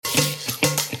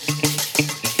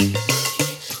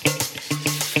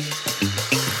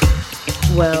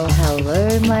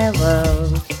my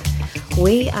love.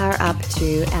 We are up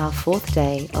to our fourth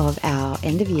day of our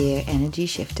end of year energy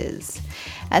shifters.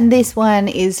 And this one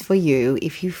is for you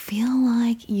if you feel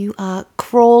like you are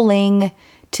crawling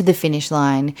to the finish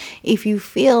line, if you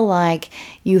feel like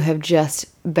you have just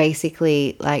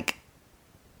basically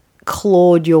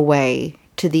clawed your way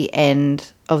to the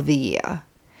end of the year.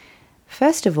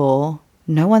 First of all,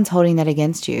 no one's holding that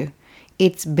against you.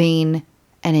 It's been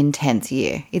an intense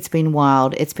year. It's been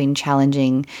wild. It's been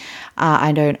challenging.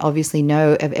 I don't obviously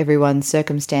know of everyone's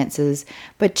circumstances,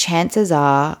 but chances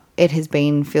are it has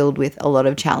been filled with a lot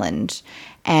of challenge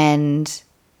and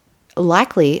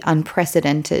likely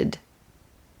unprecedented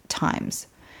times.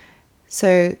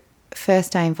 So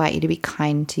first, I invite you to be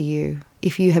kind to you.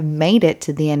 If you have made it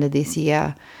to the end of this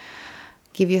year,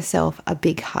 give yourself a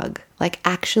big hug.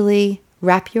 Actually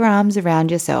wrap your arms around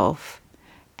yourself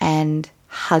and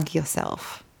hug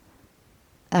yourself.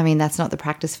 I mean, that's not the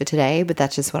practice for today, but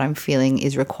that's just what I'm feeling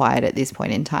is required at this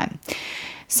point in time.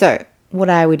 So what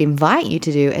I would invite you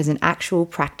to do as an actual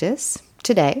practice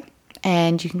today,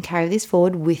 and you can carry this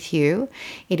forward with you.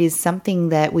 It is something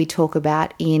that we talk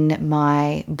about in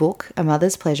my book, A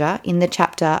Mother's Pleasure, in the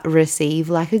chapter Receive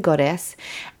Like a Goddess.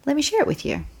 Let me share it with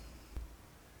you.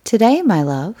 Today, my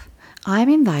love, I'm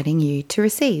inviting you to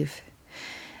receive.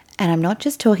 And I'm not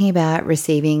just talking about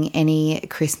receiving any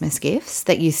Christmas gifts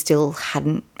that you still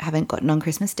haven't gotten on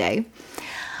Christmas Day.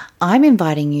 I'm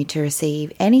inviting you to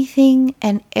receive anything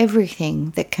and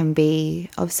everything that can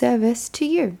be of service to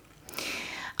you.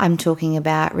 I'm talking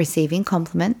about receiving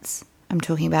compliments. I'm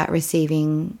talking about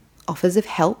receiving offers of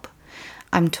help.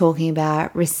 I'm talking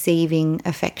about receiving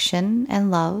affection and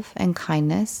love and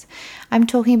kindness. I'm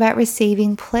talking about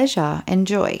receiving pleasure and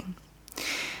joy.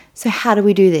 So how do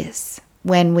we do this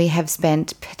when we have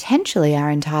spent potentially our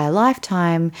entire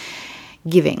lifetime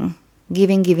giving,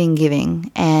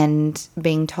 and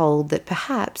being told that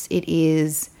perhaps it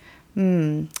is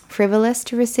frivolous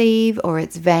to receive, or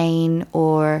it's vain,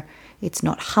 or it's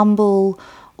not humble,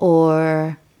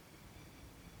 or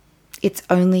it's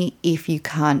only if you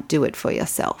can't do it for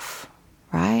yourself,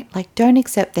 right? Don't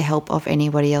accept the help of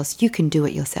anybody else. You can do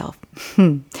it yourself.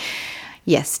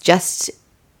 Yes, just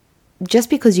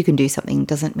because you can do something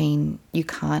doesn't mean you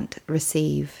can't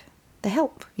receive the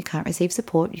help. You can't receive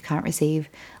support. You can't receive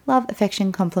love,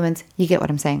 affection, compliments. You get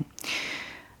what I'm saying.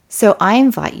 So I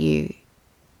invite you,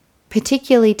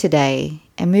 particularly today,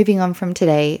 and moving on from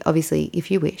today, obviously, if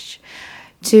you wish,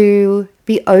 to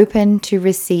be open to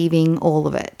receiving all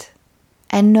of it.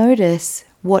 And notice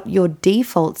what your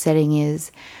default setting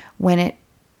is when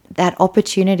that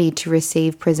opportunity to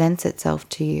receive presents itself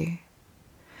to you.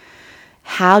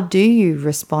 How do you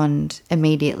respond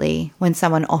immediately when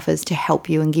someone offers to help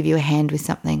you and give you a hand with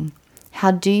something?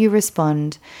 How do you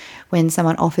respond when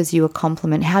someone offers you a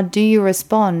compliment? How do you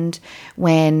respond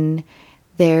when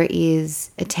there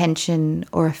is attention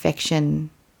or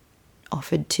affection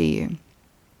offered to you?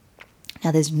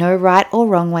 Now, there's no right or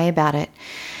wrong way about it.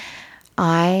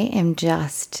 I am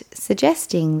just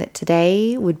suggesting that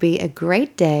today would be a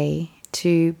great day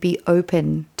to be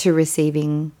open to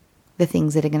receiving the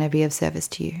things that are going to be of service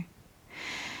to you.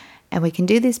 And we can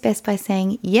do this best by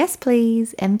saying, yes,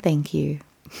 please, and thank you.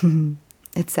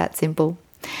 It's that simple.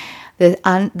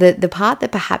 The part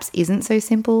that perhaps isn't so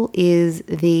simple is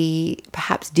the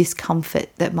perhaps discomfort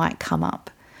that might come up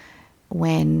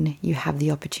when you have the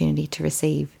opportunity to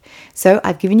receive. So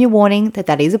I've given you warning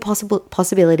that is a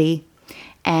possibility.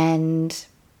 And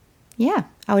yeah,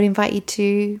 I would invite you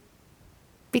to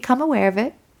become aware of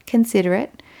it, consider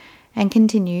it, and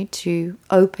continue to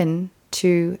open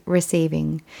to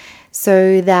receiving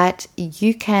so that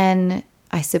you can,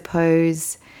 I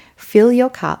suppose, fill your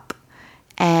cup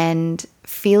and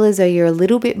feel as though you're a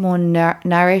little bit more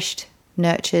nourished,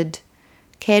 nurtured,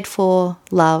 cared for,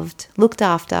 loved, looked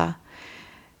after,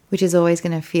 which is always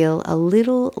going to feel a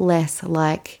little less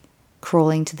like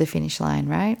crawling to the finish line,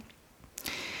 right?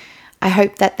 I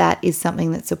hope that is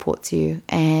something that supports you,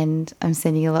 and I'm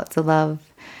sending you lots of love.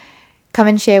 Come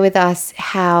and share with us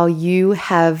how you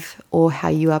have or how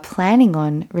you are planning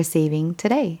on receiving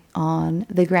today on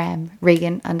the gram,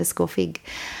 Regan_Fig.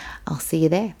 I'll see you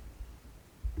there.